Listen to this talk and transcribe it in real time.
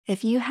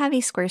If you have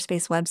a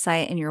Squarespace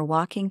website and you're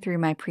walking through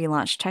my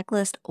pre-launch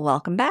checklist,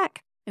 welcome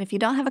back. And if you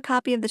don't have a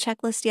copy of the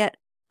checklist yet,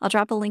 I'll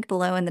drop a link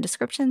below in the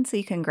description so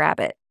you can grab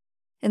it.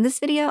 In this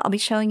video, I'll be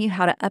showing you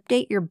how to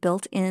update your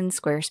built-in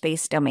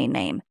Squarespace domain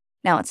name.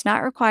 Now, it's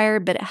not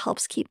required, but it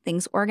helps keep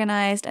things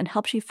organized and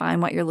helps you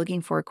find what you're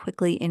looking for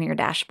quickly in your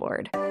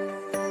dashboard.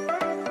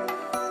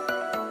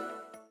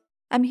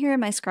 I'm here in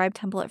my Scribe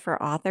template for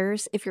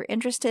authors. If you're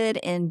interested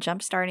in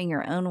jumpstarting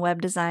your own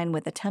web design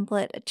with a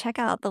template, check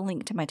out the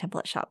link to my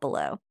template shop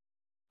below.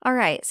 All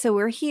right, so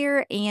we're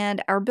here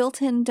and our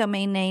built-in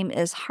domain name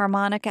is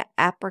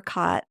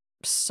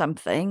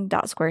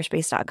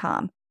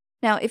harmonicaapricot.squarespace.com.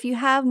 Now, if you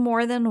have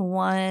more than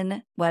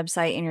one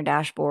website in your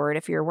dashboard,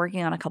 if you're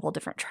working on a couple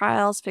different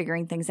trials,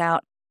 figuring things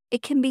out,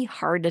 it can be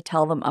hard to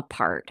tell them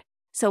apart.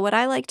 So what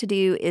I like to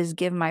do is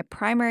give my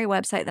primary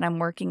website that I'm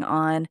working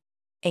on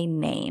a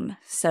name,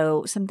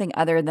 so something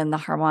other than the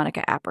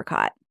Harmonica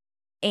Apricot.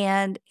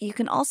 And you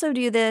can also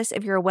do this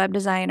if you're a web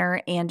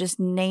designer and just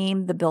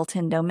name the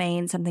built-in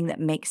domain something that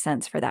makes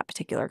sense for that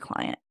particular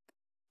client.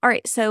 All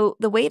right, so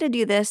the way to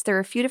do this, there are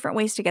a few different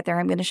ways to get there.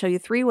 I'm going to show you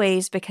 3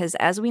 ways because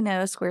as we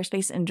know,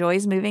 Squarespace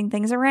enjoys moving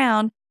things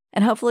around,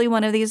 and hopefully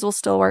one of these will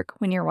still work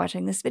when you're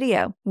watching this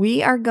video.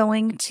 We are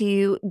going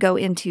to go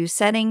into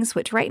settings,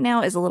 which right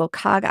now is a little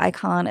cog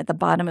icon at the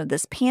bottom of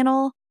this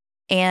panel,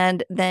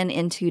 and then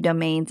into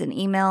domains and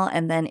email,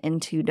 and then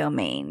into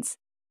domains.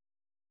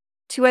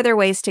 2 other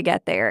ways to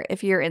get there.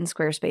 If you're in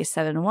Squarespace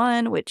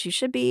 7.1, which you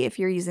should be if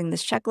you're using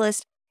this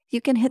checklist,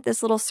 you can hit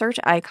this little search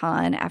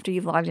icon after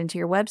you've logged into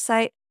your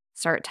website,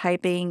 start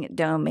typing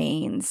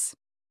domains,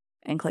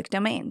 and click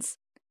domains.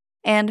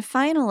 And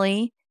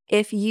finally,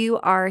 if you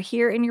are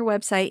here in your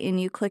website and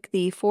you click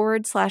the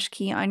 /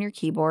 key on your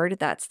keyboard,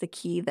 that's the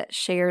key that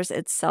shares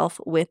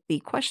itself with the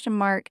question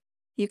mark,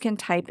 you can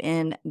type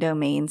in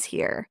domains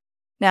here.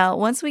 Now,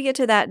 once we get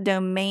to that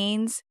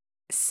domains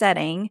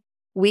setting,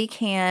 we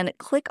can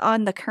click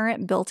on the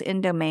current built-in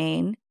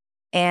domain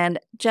and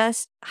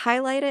just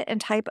highlight it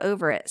and type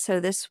over it. So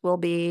this will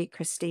be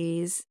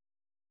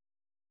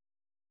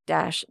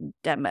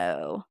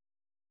Christie's-demo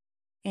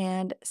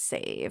and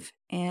save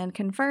and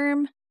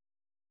confirm.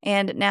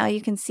 And now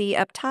you can see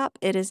up top,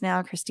 it is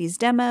now Christie's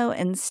Demo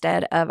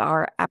instead of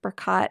our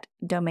apricot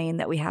domain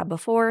that we had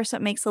before, so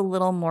it makes a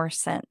little more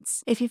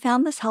sense. If you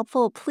found this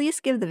helpful, please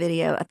give the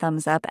video a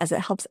thumbs up as it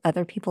helps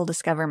other people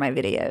discover my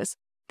videos.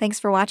 Thanks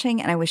for watching,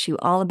 and I wish you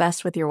all the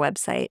best with your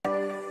website.